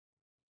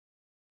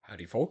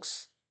Howdy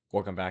folks,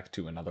 welcome back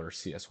to another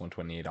CS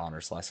 128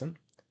 honors lesson.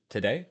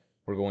 Today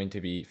we're going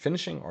to be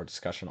finishing our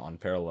discussion on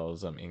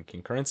parallelism and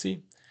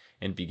concurrency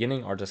and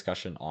beginning our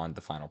discussion on the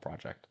final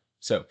project.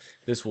 So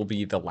this will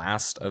be the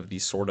last of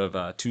these sort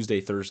of Tuesday,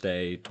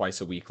 Thursday,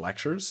 twice a week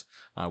lectures.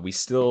 We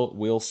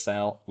will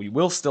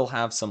still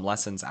have some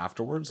lessons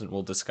afterwards, and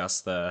we'll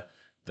discuss the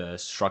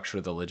structure,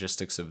 the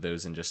logistics of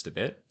those in just a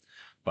bit.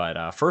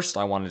 But first,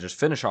 I want to just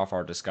finish off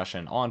our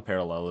discussion on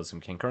parallelism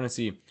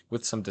concurrency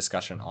with some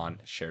discussion on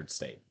shared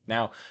state.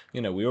 Now,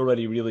 we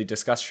already really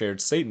discussed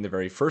shared state in the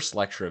very first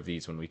lecture of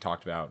these when we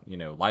talked about,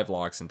 live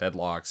locks and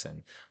deadlocks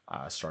and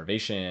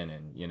starvation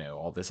and,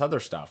 all this other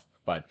stuff.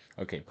 But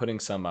okay,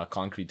 putting some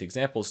concrete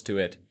examples to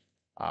it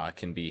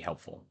can be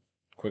helpful.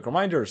 Quick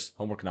reminders,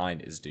 homework 9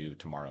 is due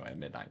tomorrow at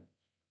midnight.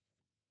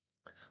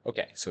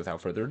 Okay, so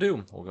without further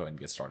ado, we'll go ahead and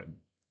get started.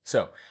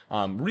 So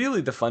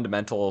really the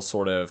fundamental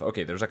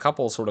there's a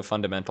couple sort of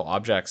fundamental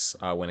objects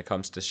when it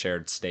comes to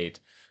shared state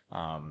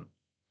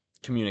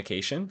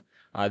communication.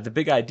 The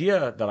big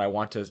idea that I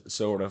want to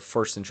sort of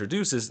first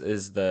introduce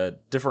is the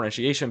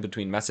differentiation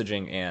between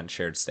messaging and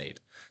shared state.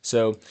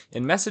 So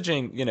in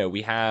messaging,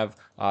 we have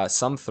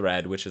some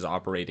thread which is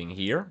operating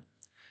here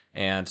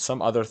and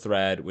some other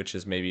thread which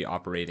is maybe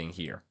operating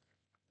here.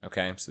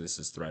 Okay, so this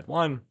is thread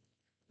 1,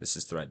 this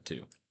is thread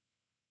 2.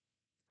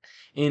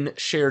 In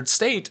shared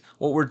state,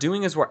 what we're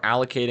doing is we're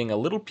allocating a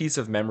little piece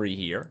of memory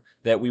here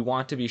that we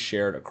want to be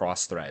shared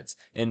across threads.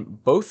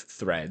 And both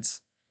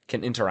threads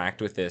can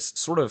interact with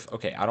this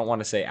I don't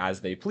want to say as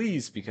they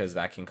please because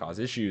that can cause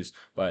issues,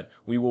 but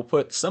we will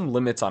put some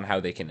limits on how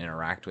they can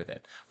interact with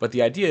it. But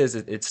the idea is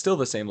it's still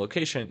the same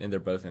location and they're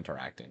both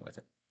interacting with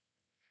it.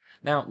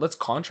 Now, let's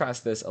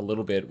contrast this a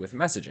little bit with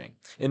messaging.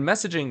 In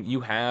messaging,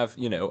 you have,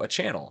 a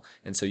channel.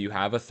 And so you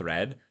have a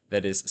thread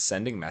that is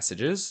sending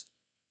messages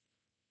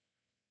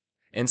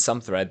and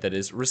some thread that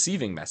is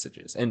receiving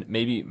messages. And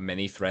maybe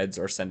many threads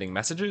are sending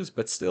messages,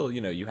 but still,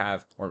 you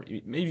have, or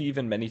maybe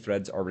even many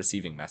threads are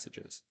receiving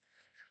messages.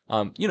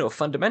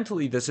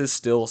 Fundamentally, this is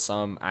still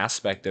some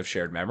aspect of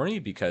shared memory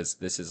because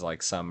this is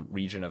like some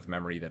region of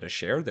memory that is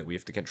shared that we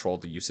have to control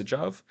the usage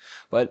of.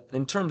 But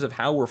in terms of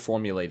how we're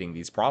formulating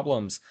these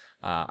problems,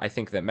 I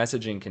think that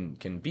messaging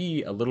can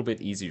be a little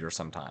bit easier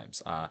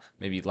sometimes,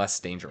 maybe less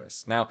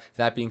dangerous. Now,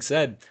 that being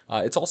said,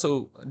 it's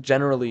also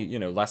generally,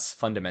 less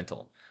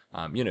fundamental.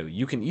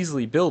 You can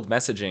easily build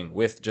messaging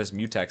with just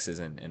mutexes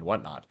and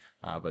whatnot,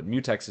 but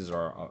mutexes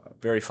are a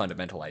very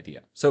fundamental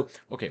idea. So,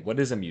 okay, what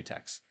is a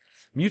mutex?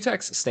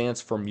 Mutex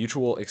stands for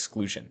mutual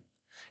exclusion.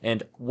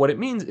 And what it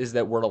means is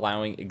that we're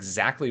allowing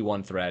exactly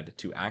one thread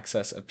to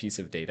access a piece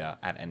of data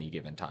at any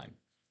given time.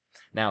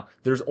 Now,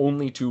 there's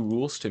only 2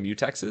 rules to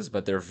mutexes,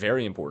 but they're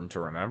very important to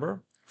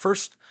remember.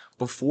 First,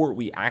 before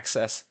we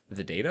access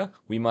the data,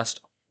 we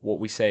must, what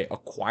we say,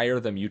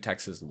 acquire the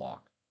mutex's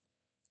lock.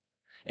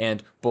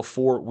 And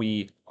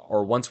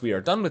once we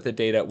are done with the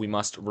data, we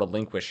must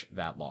relinquish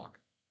that lock.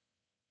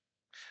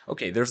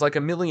 Okay, there's like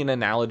a million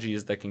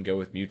analogies that can go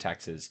with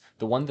mutexes.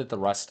 The one that the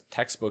Rust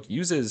textbook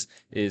uses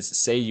is,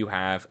 say you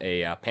have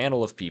a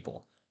panel of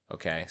people.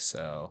 Okay,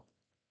 so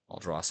I'll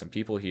draw some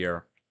people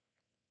here.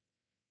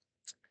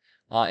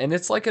 And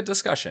it's like a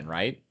discussion,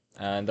 right?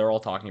 And they're all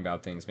talking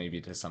about things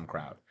maybe to some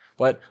crowd.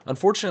 But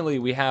unfortunately,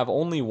 we have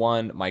only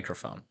one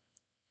microphone.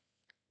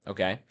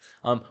 Okay,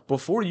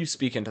 before you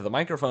speak into the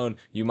microphone,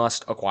 you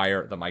must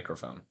acquire the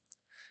microphone.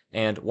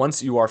 And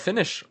once you are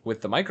finished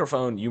with the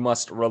microphone, you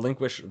must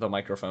relinquish the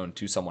microphone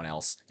to someone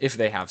else if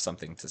they have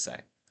something to say,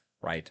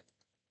 right?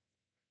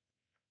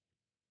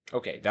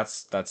 Okay,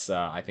 that's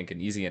I think an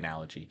easy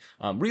analogy.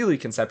 Really,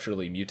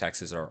 conceptually,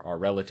 mutexes are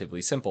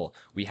relatively simple.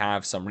 We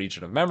have some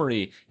region of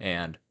memory,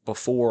 and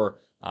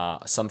before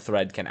some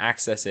thread can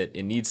access it,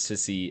 it needs to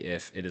see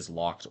if it is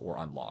locked or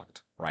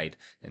unlocked, right?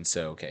 And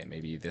so, okay,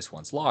 maybe this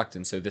one's locked,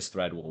 and so this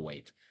thread will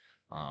wait.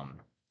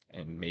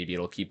 And maybe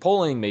it'll keep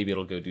polling, maybe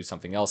it'll go do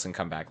something else and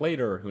come back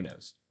later, who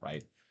knows,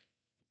 right?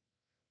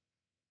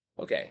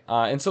 Okay,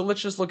 and so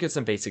let's just look at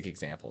some basic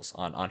examples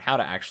on how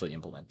to actually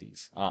implement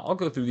these. I'll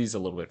go through these a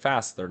little bit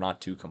fast. They're not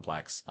too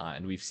complex,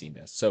 and we've seen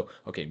this. So,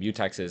 okay,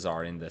 mutexes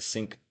are in the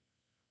sync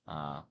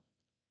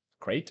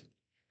crate.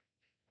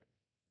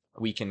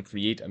 We can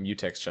create a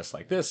mutex just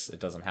like this. It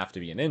doesn't have to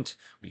be an int.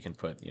 We can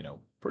put,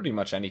 pretty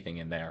much anything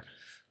in there.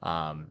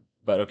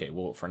 But okay,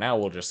 well, for now,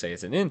 we'll just say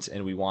it's an int,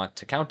 and we want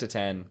to count to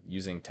 10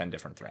 using 10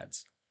 different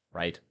threads,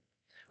 right?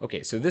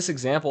 Okay, so this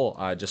example,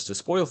 just to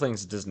spoil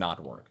things, does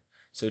not work.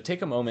 So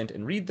take a moment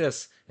and read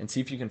this and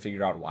see if you can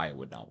figure out why it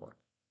would not work.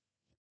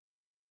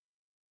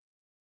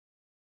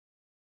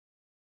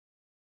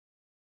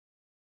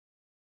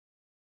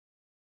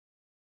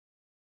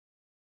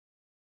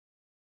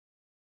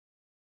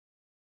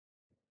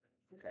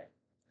 Okay.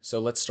 So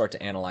let's start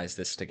to analyze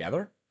this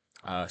together.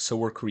 So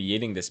we're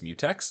creating this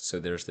mutex. So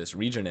there's this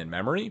region in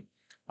memory,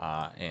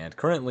 and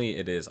currently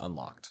it is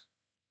unlocked.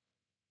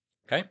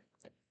 Okay.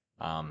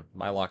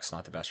 My lock's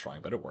not the best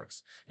drawing, but it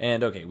works.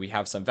 And okay, we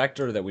have some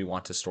vector that we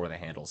want to store the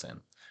handles in.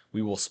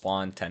 We will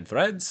spawn 10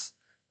 threads.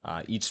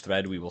 Each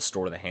thread we will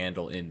store the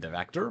handle in the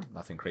vector.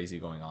 Nothing crazy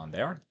going on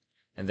there.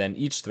 and then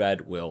each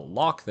thread will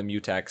lock the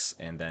mutex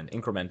and then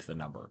increment the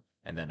number.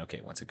 And then,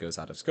 okay, once it goes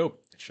out of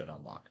scope, it should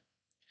unlock.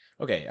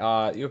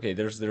 Okay,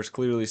 there's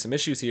clearly some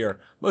issues here.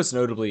 Most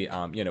notably,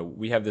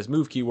 we have this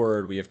move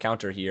keyword, we have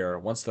counter here.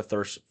 Once the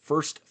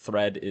first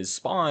thread is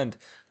spawned,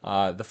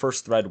 the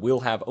first thread will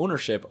have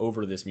ownership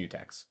over this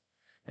mutex.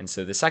 And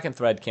so the second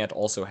thread can't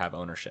also have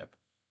ownership.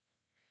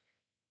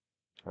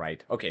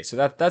 Right. Okay, so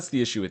that's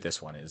the issue with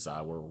this one is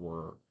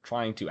we're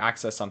trying to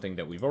access something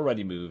that we've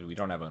already moved. We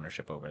don't have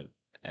ownership over it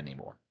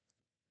anymore.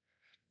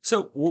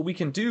 So what we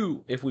can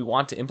do if we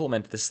want to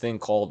implement this thing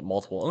called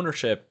multiple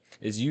ownership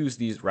is use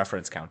these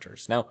reference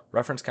counters. Now,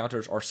 reference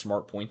counters are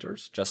smart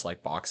pointers, just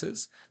like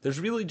boxes. There's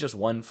really just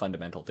one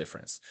fundamental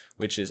difference,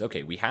 which is,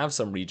 okay, we have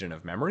some region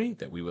of memory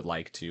that we would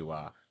like to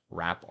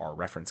wrap our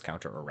reference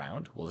counter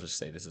around. We'll just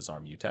say this is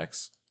our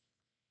mutex.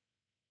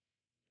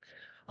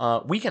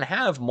 We can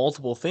have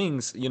multiple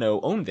things,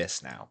 own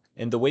this now.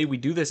 And the way we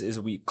do this is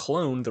we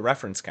clone the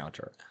reference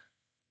counter.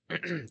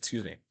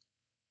 Excuse me.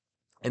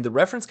 And the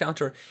reference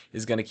counter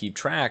is going to keep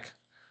track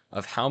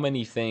of how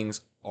many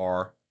things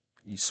are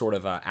sort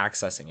of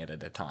accessing it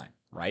at a time,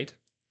 right?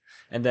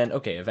 And then,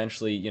 okay,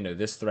 eventually,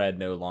 this thread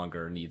no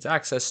longer needs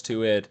access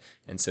to it.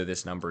 And so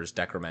this number is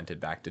decremented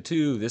back to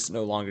 2. This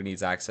no longer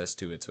needs access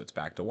to it, so it's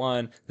back to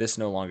 1. This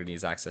no longer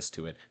needs access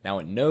to it. Now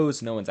it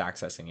knows no one's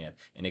accessing it,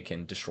 and it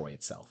can destroy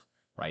itself,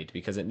 right?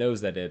 Because it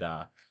knows that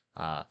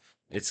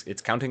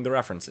it's counting the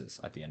references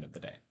at the end of the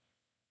day.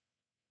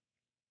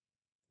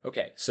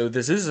 Okay, so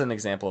this is an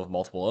example of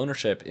multiple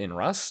ownership in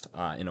Rust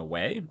in a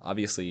way.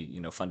 Obviously,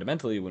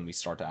 fundamentally, when we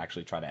start to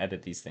actually try to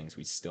edit these things,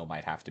 we still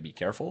might have to be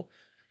careful.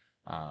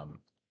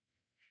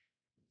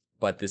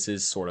 But this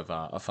is sort of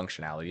a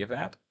functionality of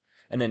that.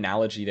 An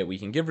analogy that we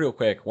can give real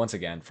quick, once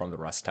again, from the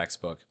Rust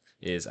textbook,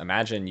 is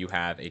imagine you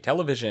have a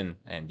television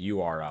and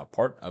you are a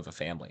part of a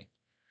family.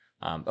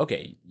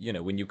 Okay,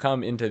 when you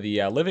come into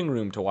the living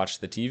room to watch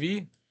the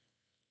TV,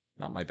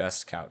 not my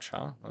best couch,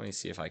 huh? Let me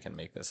see if I can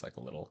make this like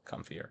a little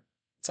comfier.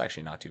 It's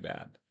actually not too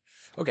bad.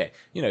 Okay,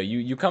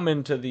 you come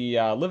into the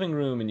living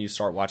room and you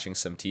start watching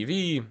some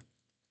TV,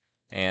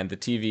 and the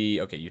TV,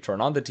 okay, you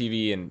turn on the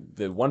TV and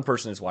the one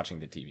person is watching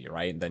the TV,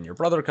 right? And then your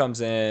brother comes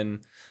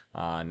in,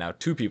 now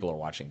 2 people are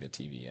watching the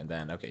TV, and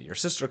then, okay, your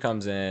sister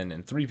comes in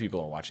and 3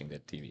 people are watching the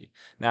TV.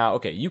 Now,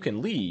 okay, you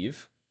can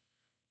leave,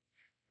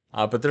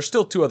 but there's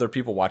still 2 other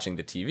people watching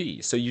the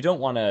TV. So you don't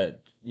want to,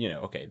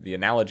 okay, the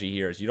analogy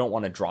here is you don't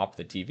want to drop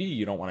the TV,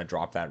 you don't want to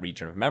drop that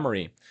region of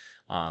memory,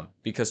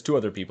 because 2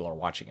 other people are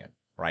watching it,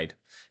 right?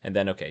 And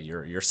then, okay,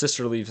 your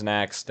sister leaves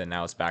next, and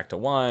now it's back to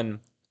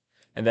 1.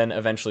 And then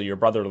eventually your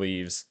brother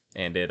leaves,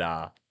 and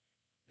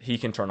he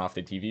can turn off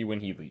the TV when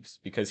he leaves,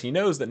 because he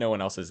knows that no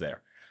one else is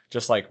there.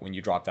 Just like when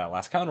you drop that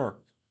last counter,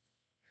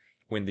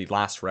 when the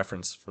last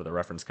reference for the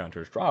reference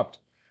counter is dropped,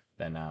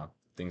 then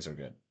things are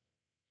good.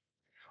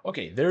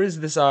 Okay, there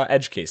is this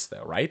edge case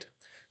though, right?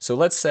 So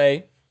let's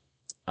say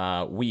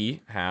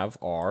we have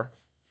our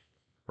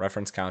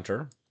reference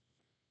counter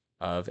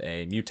of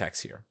a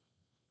mutex here,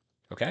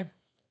 okay?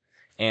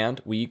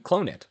 And we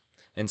clone it.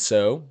 And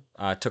so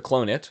to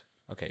clone it,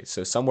 okay,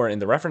 so somewhere in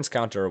the reference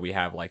counter, we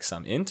have like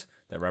some int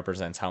that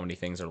represents how many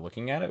things are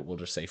looking at it. We'll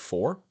just say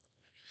 4.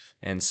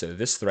 And so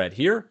this thread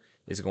here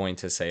is going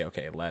to say,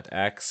 okay, let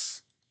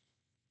x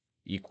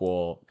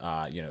equal,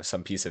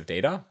 some piece of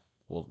data.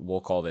 We'll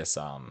call this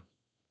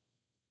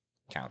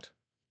count.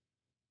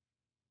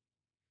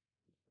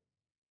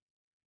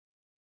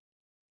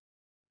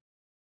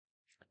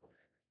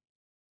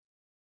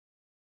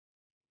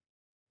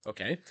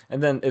 Okay,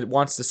 and then it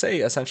wants to say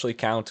essentially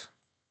count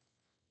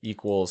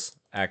equals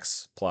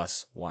x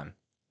plus 1.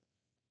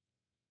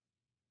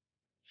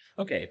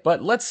 Okay,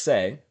 but let's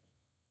say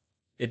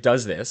it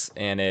does this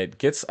and it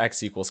gets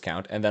x equals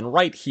count, and then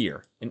right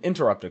here an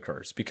interrupt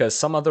occurs because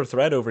some other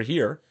thread over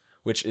here,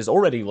 which is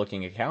already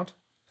looking at count,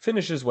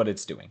 finishes what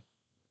it's doing.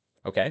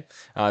 Okay,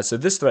 so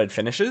this thread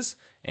finishes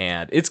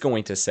and it's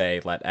going to say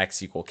let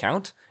x equal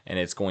count, and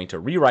it's going to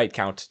rewrite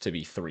count to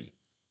be 3.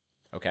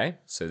 Okay,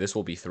 so this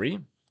will be 3.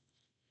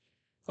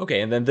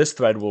 Okay, and then this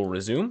thread will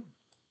resume.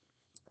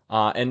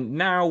 And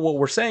now what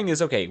we're saying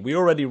is, okay, we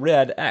already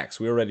read x,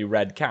 we already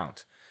read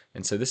count.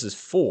 And so this is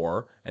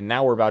 4, and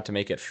now we're about to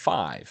make it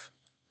 5.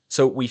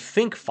 So we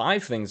think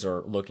 5 things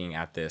are looking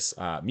at this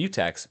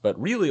mutex, but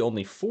really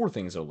only 4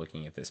 things are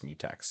looking at this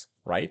mutex,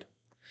 right?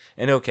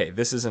 And okay,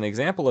 this is an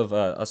example of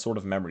a sort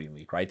of memory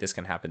leak, right? This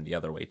can happen the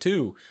other way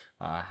too,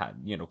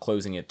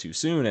 closing it too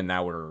soon, and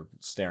now we're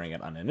staring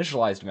at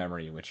uninitialized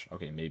memory, which,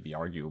 okay, maybe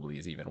arguably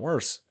is even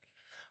worse.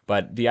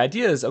 But the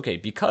idea is, okay,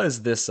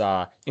 because this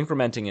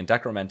incrementing and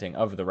decrementing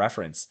of the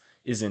reference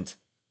isn't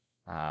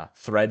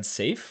thread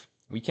safe,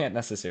 we can't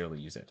necessarily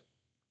use it.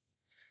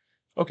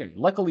 Okay,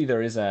 luckily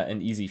there is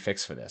an easy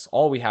fix for this.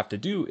 All we have to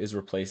do is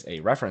replace a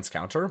reference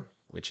counter,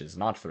 which is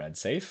not thread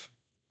safe,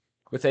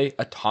 with a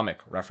atomic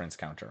reference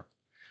counter.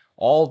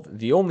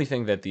 The only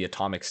thing that the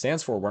atomic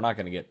stands for, we're not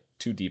going to get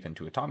too deep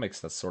into atomics,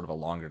 that's sort of a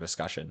longer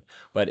discussion,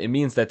 but it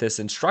means that this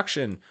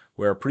instruction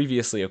where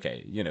previously,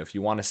 okay, if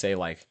you want to say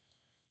like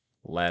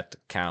let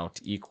count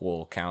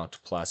equal count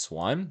plus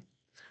 1,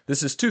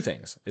 this is two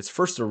things. It's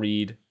first a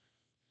read,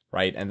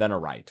 right, and then a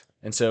write.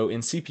 And so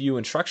in CPU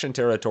instruction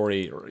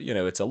territory,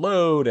 it's a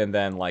load and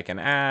then like an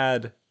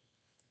add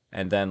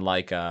and then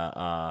like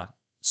a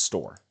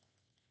store.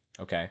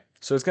 Okay,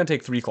 so it's going to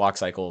take 3 clock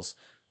cycles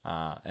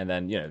and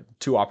then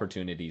 2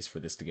 opportunities for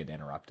this to get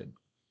interrupted.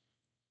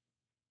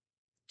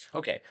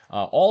 Okay,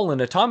 all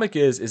an atomic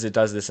is it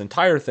does this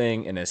entire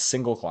thing in a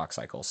single clock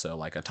cycle. So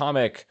like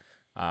atomic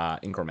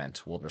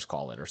increment, we'll just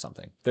call it, or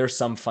something. There's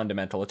some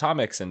fundamental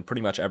atomics in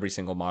pretty much every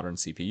single modern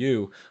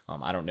CPU.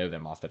 I don't know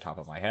them off the top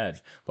of my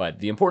head, but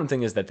the important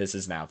thing is that this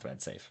is now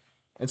thread safe.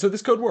 And so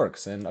this code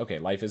works, and okay,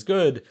 life is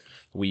good.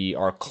 We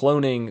are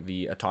cloning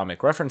the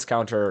atomic reference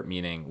counter,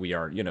 meaning we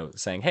are,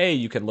 saying, hey,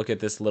 you can look at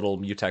this little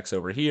mutex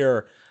over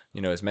here,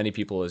 as many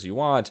people as you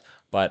want.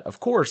 But of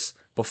course,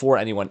 before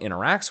anyone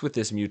interacts with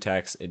this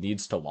mutex, it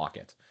needs to lock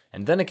it.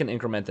 And then it can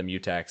increment the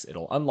mutex.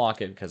 It'll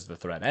unlock it because the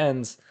thread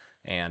ends,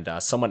 and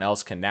someone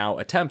else can now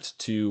attempt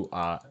to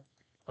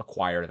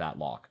acquire that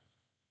lock.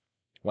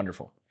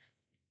 Wonderful.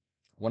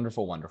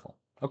 Wonderful, wonderful.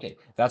 Okay,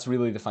 that's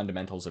really the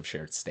fundamentals of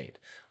shared state.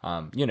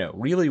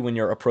 Really when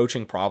you're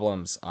approaching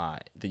problems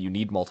that you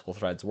need multiple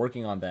threads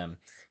working on them,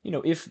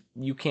 if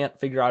you can't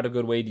figure out a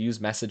good way to use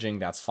messaging,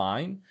 that's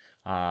fine.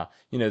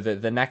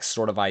 The next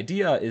sort of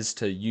idea is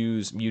to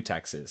use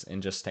mutexes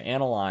and just to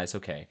analyze,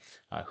 okay,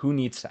 who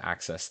needs to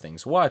access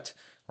things what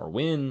or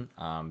when,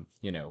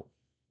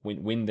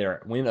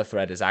 when a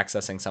thread is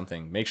accessing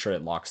something, make sure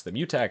it locks the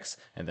mutex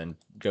and then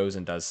goes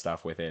and does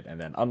stuff with it and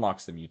then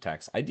unlocks the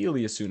mutex,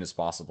 ideally as soon as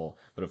possible,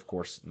 but of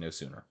course no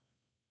sooner.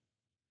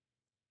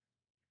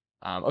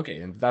 Okay,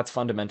 and that's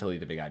fundamentally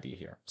the big idea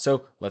here.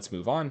 So let's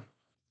move on.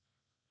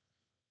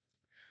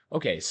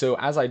 Okay, so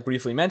as I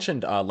briefly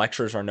mentioned,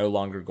 lectures are no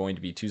longer going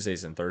to be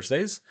Tuesdays and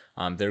Thursdays.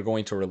 They're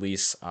going to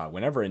release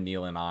whenever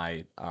Neil and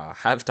I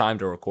have time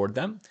to record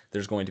them.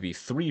 There's going to be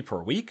 3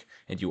 per week,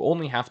 and you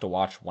only have to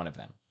watch one of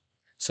them.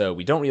 So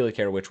we don't really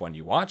care which one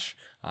you watch.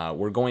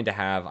 We're going to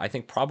have, I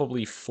think,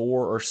 probably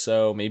 4 or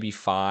so, maybe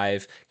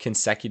 5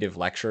 consecutive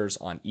lectures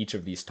on each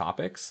of these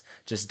topics,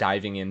 just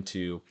diving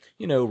into,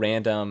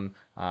 random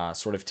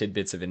sort of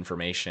tidbits of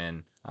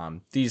information.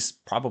 These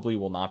probably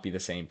will not be the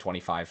same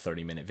 25,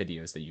 30-minute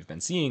videos that you've been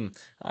seeing.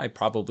 I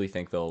probably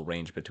think they'll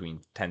range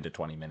between 10 to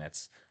 20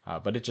 minutes,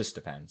 but it just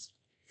depends.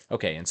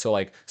 Okay, and so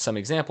like some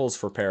examples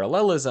for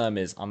parallelism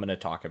is I'm going to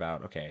talk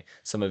about, okay,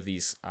 some of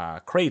these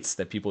crates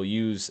that people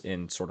use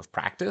in sort of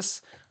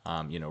practice,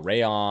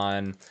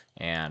 Rayon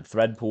and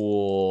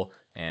Threadpool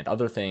and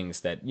other things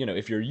that,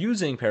 if you're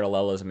using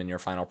parallelism in your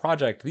final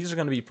project, these are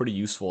going to be pretty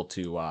useful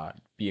to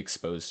be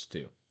exposed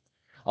to.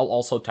 I'll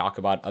also talk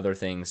about other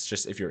things,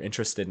 just if you're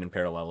interested in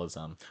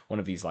parallelism. One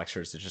of these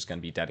lectures is just going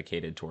to be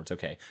dedicated towards,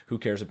 okay, who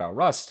cares about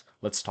Rust?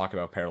 Let's talk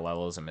about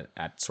parallelism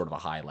at sort of a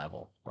high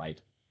level, right?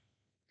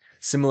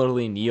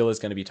 Similarly, Neil is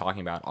going to be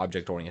talking about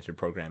object-oriented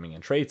programming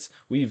and traits.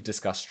 We've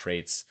discussed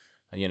traits.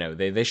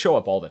 They show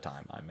up all the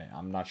time.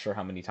 I'm not sure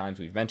how many times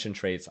we've mentioned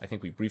traits. I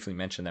think we briefly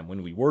mentioned them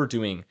when we were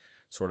doing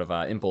sort of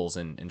impls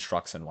and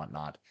structs and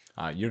whatnot.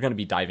 You're going to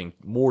be diving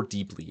more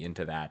deeply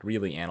into that,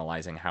 really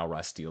analyzing how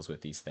Rust deals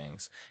with these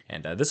things.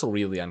 And this will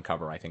really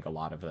uncover, I think, a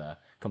lot of the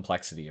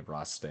complexity of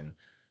Rust and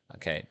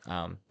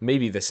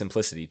maybe the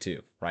simplicity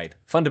too, right?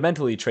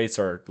 Fundamentally, traits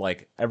are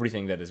like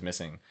everything that is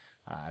missing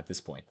at this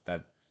point.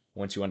 That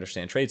once you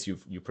understand traits,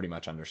 you pretty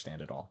much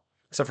understand it all,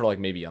 except for like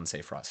maybe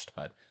unsafe Rust,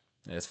 but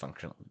it's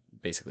functional,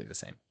 basically the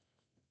same.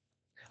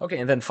 Okay,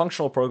 and then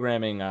functional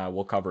programming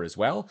we'll cover as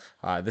well.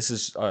 This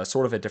is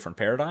sort of a different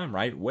paradigm,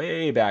 right?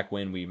 Way back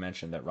when we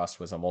mentioned that Rust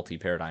was a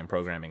multi-paradigm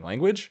programming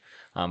language.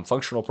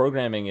 Functional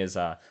programming is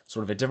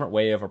sort of a different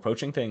way of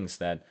approaching things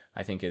that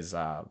I think is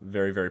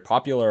very, very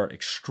popular,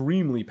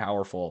 extremely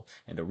powerful,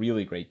 and a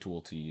really great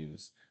tool to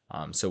use.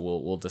 So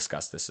we'll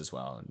discuss this as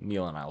well.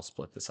 Neil and I will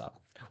split this up.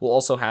 We'll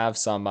also have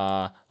some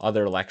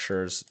other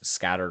lectures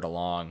scattered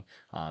along.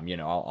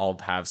 I'll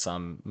have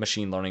some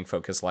machine learning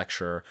focused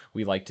lecture.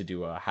 We like to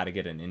do a how to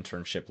get an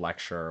internship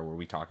lecture where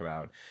we talk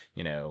about,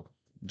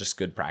 just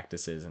good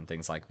practices and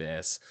things like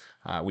this.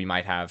 We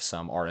might have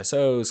some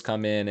RSOs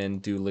come in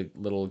and do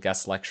little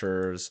guest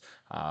lectures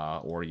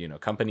or,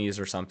 companies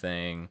or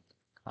something.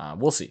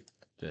 We'll see.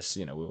 Just,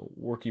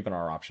 we're keeping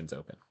our options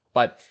open.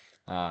 But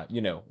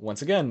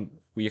once again,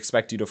 we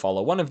expect you to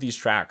follow one of these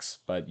tracks,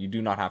 but you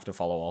do not have to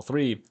follow all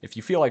 3. If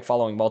you feel like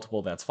following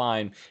multiple, that's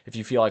fine. If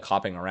you feel like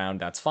hopping around,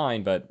 that's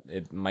fine, but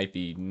it might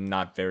be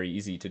not very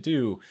easy to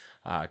do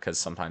because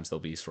sometimes they'll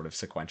be sort of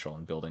sequential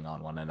and building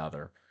on one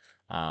another.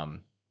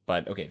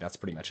 But okay, that's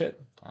pretty much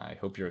it. I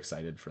hope you're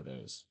excited for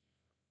those.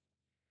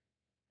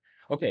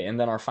 Okay, and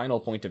then our final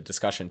point of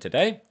discussion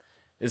today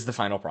is the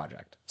final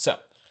project. So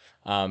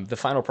the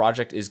final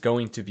project is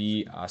going to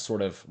be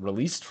sort of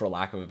released, for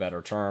lack of a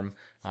better term,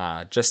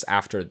 just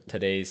after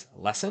today's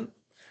lesson.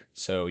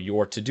 So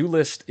your to-do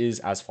list is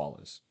as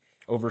follows.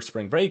 Over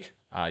spring break,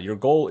 your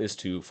goal is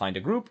to find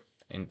a group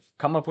and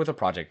come up with a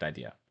project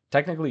idea.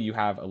 Technically, you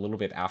have a little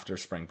bit after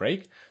spring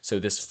break, so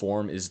this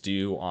form is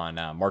due on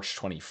March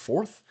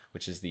 24th,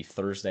 which is the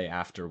Thursday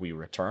after we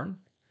return.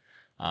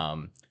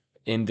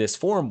 In this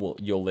form,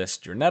 you'll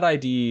list your net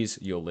IDs,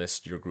 you'll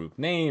list your group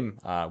name.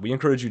 We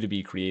encourage you to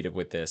be creative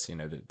with this.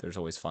 There's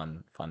always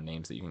fun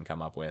names that you can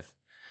come up with.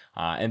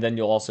 And then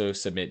you'll also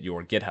submit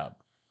your GitHub.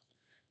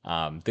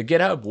 The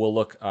GitHub will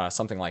look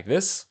something like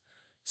this.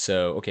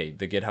 So, okay,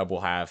 the GitHub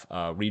will have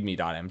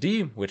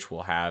readme.md, which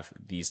will have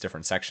these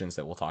different sections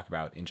that we'll talk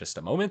about in just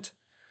a moment.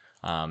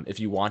 If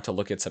you want to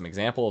look at some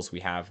examples,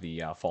 we have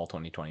the Fall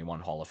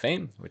 2021 Hall of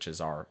Fame, which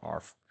is our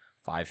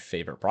 5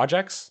 favorite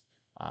projects.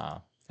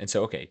 And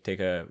so, okay, take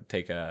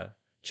a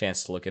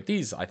chance to look at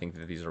these. I think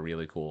that these are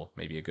really cool.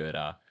 Maybe a good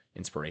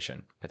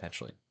inspiration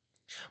potentially.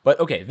 But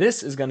okay,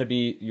 this is going to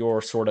be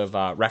your sort of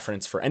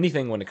reference for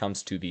anything when it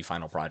comes to the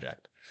final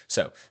project.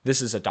 So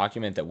this is a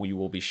document that we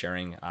will be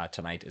sharing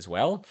tonight as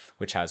well,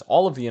 which has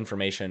all of the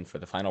information for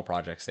the final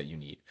projects that you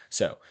need.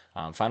 So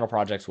final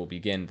projects will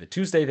begin the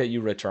Tuesday that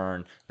you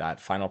return. That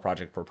final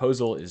project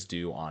proposal is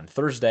due on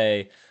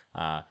Thursday.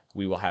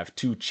 We will have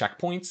 2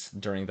 checkpoints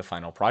during the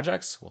final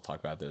projects. We'll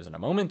talk about those in a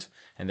moment.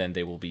 And then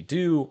they will be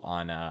due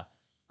on May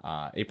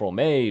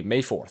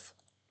 4th.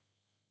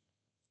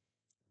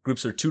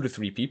 Groups are 2 to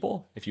 3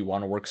 people. If you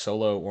want to work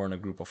solo or in a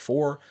group of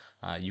 4,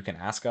 you can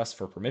ask us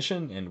for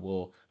permission and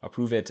we'll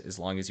approve it as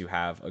long as you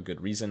have a good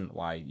reason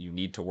why you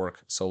need to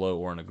work solo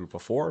or in a group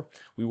of 4.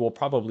 We will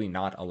probably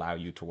not allow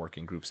you to work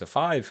in groups of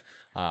 5,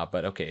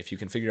 but okay, if you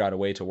can figure out a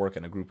way to work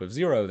in a group of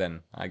 0,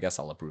 then I guess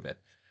I'll approve it.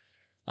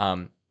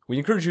 We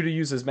encourage you to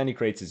use as many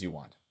crates as you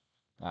want.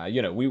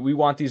 We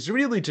want these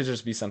really to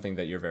just be something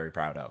that you're very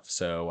proud of.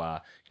 So,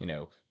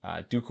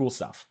 do cool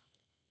stuff.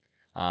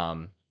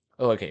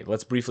 Okay,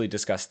 let's briefly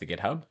discuss the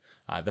GitHub.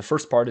 The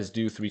first part is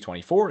due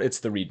 3/24. It's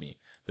the README.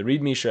 The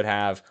README should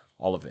have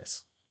all of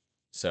this.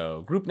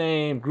 So group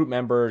name, group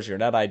members, your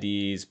net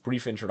IDs,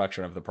 brief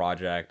introduction of the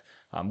project,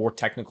 more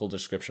technical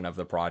description of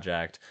the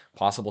project,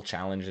 possible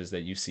challenges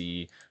that you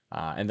see,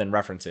 and then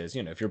references.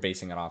 If you're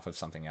basing it off of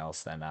something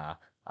else, then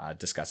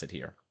discuss it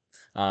here.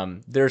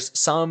 There's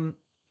some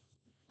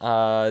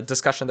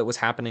discussion that was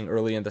happening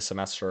early in the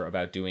semester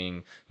about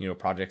doing,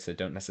 projects that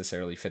don't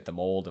necessarily fit the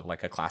mold of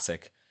like a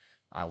classic,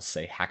 I'll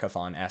say,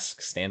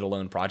 hackathon-esque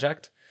standalone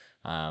project.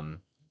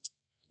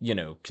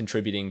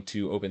 Contributing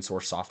to open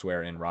source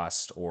software in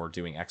Rust or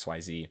doing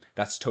XYZ.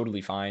 That's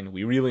totally fine.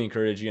 We really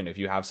encourage you, and if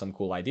you have some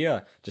cool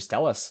idea, just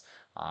tell us.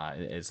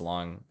 As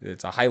long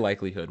it's a high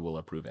likelihood we'll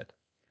approve it.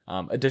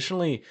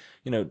 Additionally,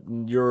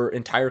 your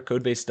entire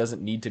code base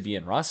doesn't need to be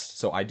in Rust.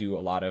 So I do a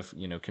lot of,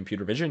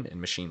 computer vision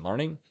and machine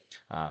learning.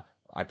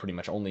 I pretty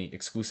much only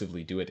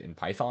exclusively do it in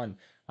Python.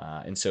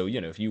 And so,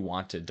 if you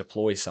want to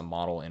deploy some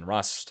model in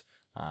Rust,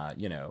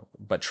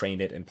 but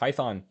train it in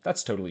Python,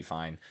 that's totally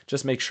fine.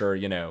 Just make sure,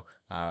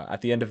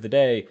 at the end of the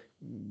day,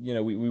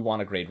 we want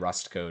to grade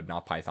Rust code,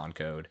 not Python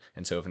code.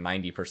 And so if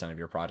 90% of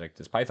your project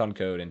is Python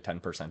code and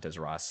 10% is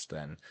Rust,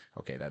 then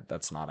okay,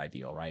 that's not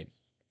ideal, right?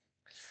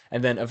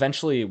 And then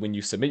eventually, when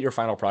you submit your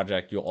final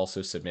project, you'll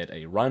also submit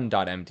a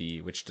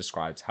run.md, which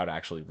describes how to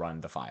actually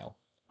run the file.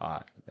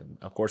 And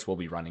of course, we'll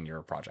be running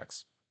your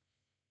projects.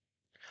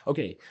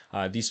 Okay,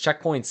 these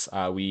checkpoints,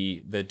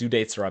 the due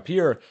dates are up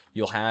here.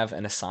 You'll have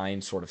an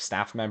assigned sort of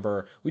staff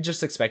member. We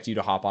just expect you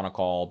to hop on a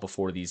call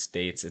before these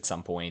dates at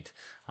some point,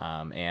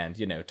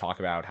 and talk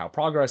about how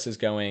progress is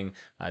going.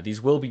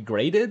 These will be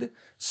graded,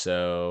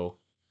 so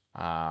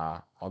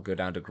I'll go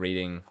down to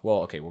grading.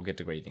 Well, okay, we'll get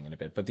to grading in a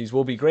bit, but these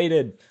will be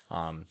graded.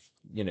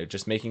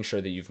 Just making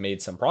sure that you've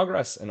made some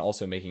progress and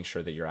also making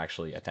sure that you're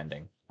actually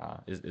attending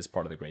is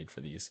part of the grade for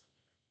these.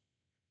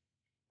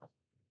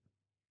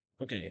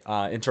 Okay,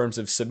 in terms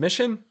of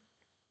submission,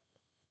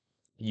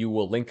 you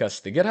will link us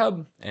to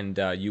GitHub and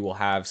you will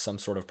have some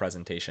sort of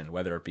presentation,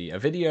 whether it be a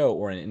video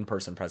or an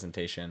in-person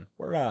presentation.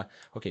 We're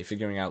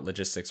figuring out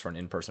logistics for an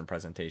in-person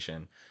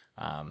presentation,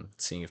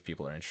 seeing if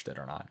people are interested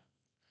or not.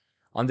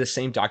 On this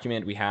same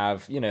document, we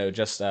have,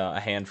 just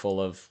a handful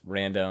of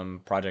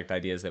random project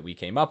ideas that we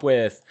came up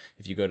with.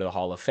 If you go to the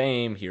Hall of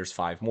Fame, here's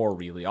 5 more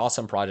really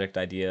awesome project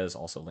ideas,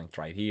 also linked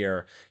right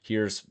here.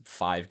 Here's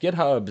 5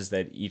 GitHubs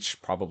that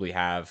each probably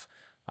have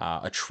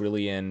a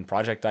trillion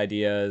project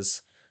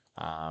ideas.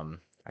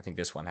 I think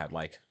this one had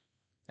like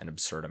an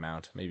absurd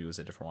amount. Maybe it was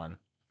a different one.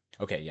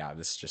 Okay, yeah,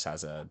 this just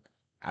has a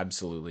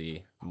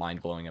absolutely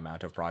mind-blowing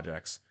amount of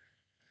projects.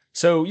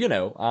 So,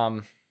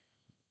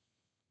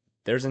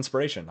 there's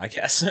inspiration, I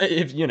guess.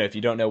 If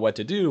you don't know what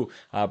to do,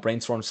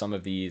 brainstorm some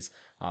of these.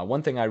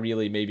 One thing I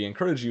really maybe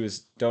encourage you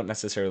is don't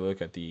necessarily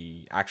look at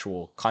the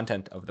actual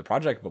content of the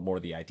project, but more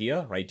the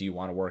idea, right? Do you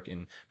want to work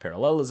in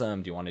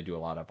parallelism? Do you want to do a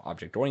lot of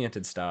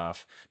object-oriented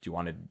stuff? Do you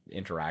want to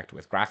interact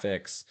with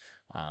graphics?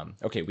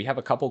 Okay, we have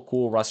a couple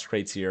cool Rust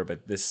crates here,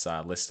 but this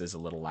list is a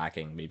little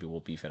lacking. Maybe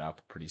we'll beef it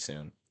up pretty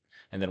soon.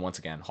 And then once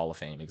again, Hall of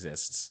Fame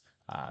exists.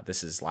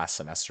 This is last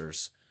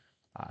semester's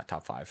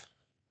top 5,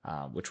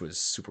 which was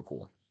super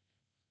cool.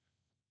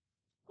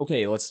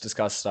 Okay, let's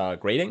discuss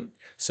grading.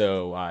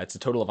 So it's a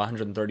total of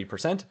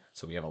 130%.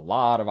 So we have a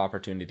lot of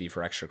opportunity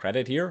for extra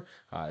credit here,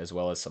 as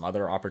well as some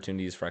other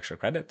opportunities for extra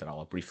credit that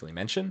I'll briefly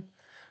mention.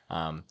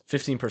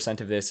 15%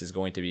 of this is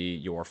going to be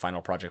your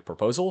final project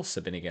proposal,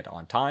 submitting it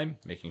on time,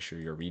 making sure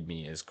your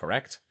README is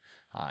correct.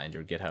 and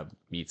your GitHub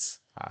meets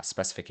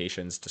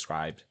specifications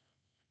described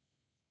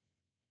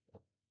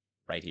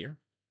right here.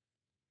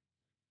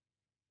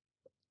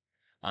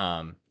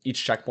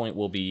 Each checkpoint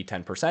will be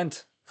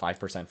 10%,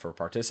 5% for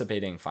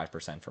participating,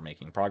 5% for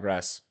making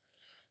progress.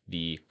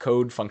 The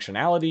code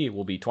functionality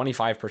will be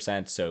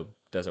 25%. So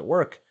does it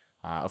work?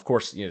 Of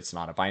course, it's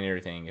not a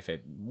binary thing. If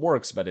it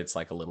works, but it's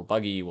like a little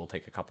buggy, we'll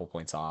take a couple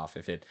points off.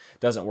 If it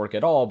doesn't work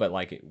at all, but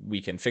like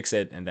we can fix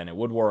it and then it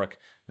would work,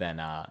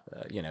 then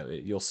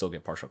you'll still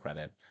get partial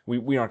credit.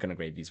 We aren't going to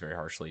grade these very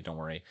harshly. Don't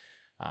worry.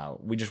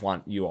 We just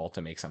want you all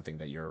to make something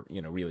that you're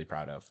really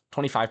proud of.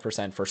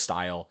 25% for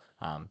style.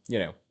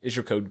 Is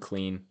your code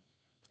clean?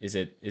 Is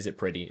it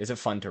pretty? Is it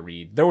fun to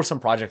read? There were some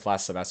projects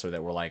last semester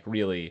that were like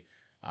really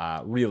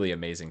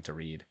amazing to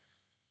read.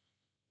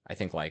 I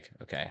think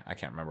okay, I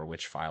can't remember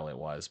which file it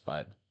was,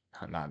 but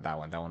not that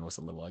one. That one was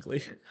a little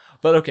ugly.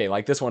 But okay,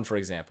 like this one, for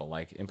example,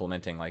 like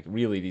implementing like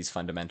really these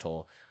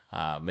fundamental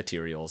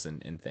materials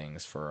and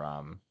things for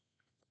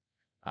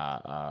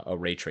a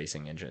ray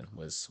tracing engine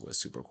was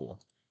super cool.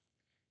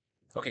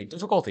 Okay,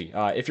 difficulty.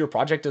 If your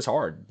project is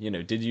hard,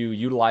 did you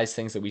utilize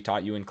things that we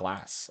taught you in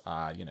class?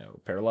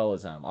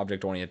 Parallelism,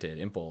 object-oriented,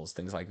 impulse,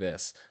 things like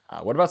this.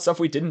 What about stuff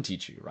we didn't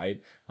teach you,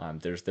 right?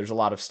 There's a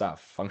lot of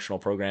stuff, functional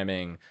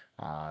programming,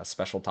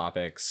 special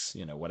topics,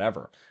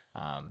 whatever.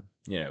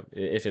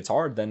 If it's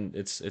hard, then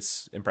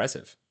it's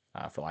impressive,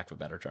 for lack of a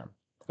better term.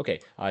 Okay,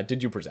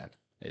 did you present?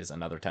 Is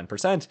another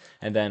 10%.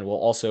 And then we'll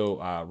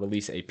also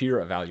release a peer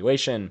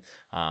evaluation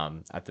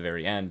at the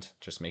very end,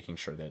 just making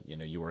sure that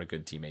you were a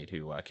good teammate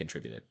who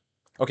contributed.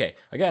 Okay,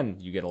 again,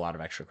 you get a lot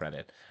of extra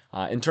credit.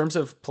 In terms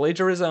of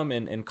plagiarism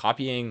and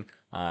copying,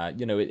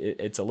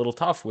 it's a little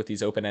tough with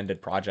these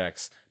open-ended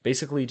projects.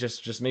 Basically,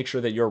 just make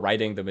sure that you're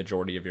writing the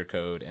majority of your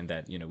code and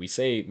that, we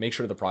say make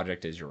sure the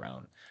project is your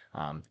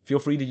own. Feel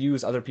free to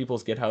use other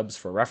people's GitHubs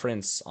for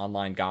reference,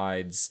 online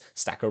guides,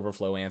 Stack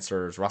Overflow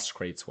answers, Rust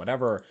crates,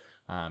 whatever.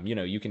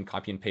 You can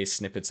copy and paste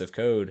snippets of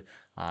code.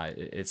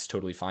 It's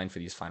totally fine for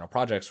these final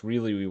projects.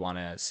 Really, we want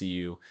to see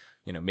you,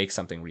 make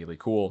something really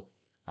cool.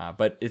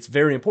 But it's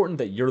very important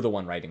that you're the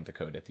one writing the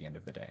code at the end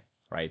of the day,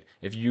 right?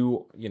 If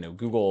you,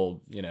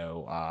 Google,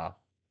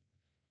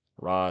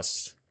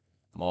 Rust,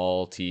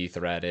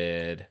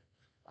 multi-threaded,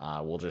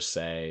 we'll just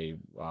say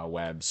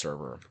web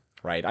server,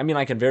 right? I mean,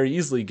 I can very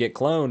easily git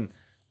clone.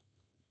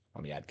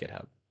 Let me add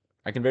GitHub.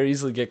 I can very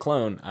easily git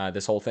clone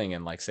this whole thing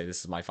and like say this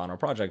is my final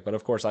project, but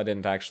of course I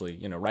didn't actually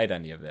write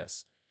any of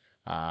this.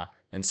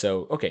 And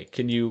so, okay,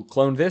 can you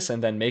clone this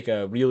and then make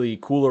a really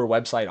cooler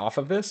website off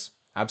of this?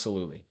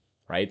 Absolutely,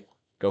 right?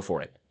 Go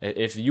for it.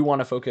 If you want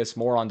to focus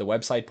more on the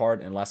website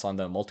part and less on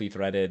the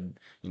multi-threaded,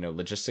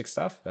 logistics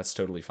stuff, that's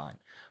totally fine.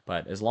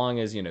 But as long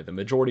as the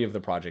majority of the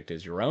project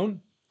is your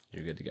own,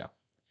 you're good to go.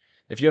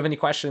 If you have any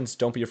questions,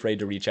 don't be afraid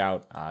to reach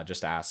out.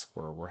 Just ask.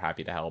 We're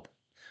happy to help.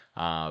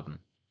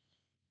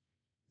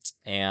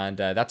 And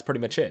that's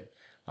pretty much it.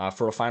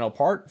 For a final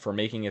part, for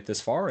making it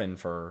this far and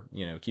for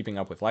keeping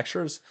up with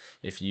lectures,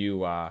 if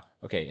you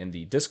okay, in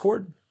the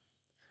Discord,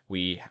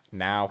 we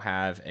now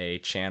have a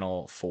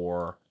channel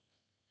for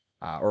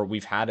or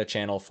we've had a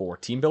channel for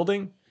team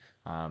building.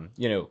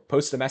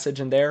 Post a message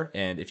in there,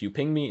 and if you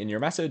ping me in your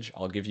message,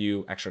 I'll give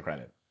you extra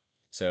credit.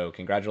 So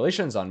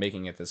congratulations on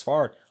making it this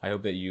far. I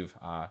hope that you've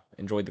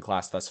enjoyed the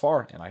class thus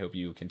far, and I hope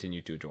you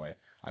continue to enjoy it.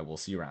 I will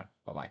see you around.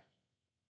 Bye-bye.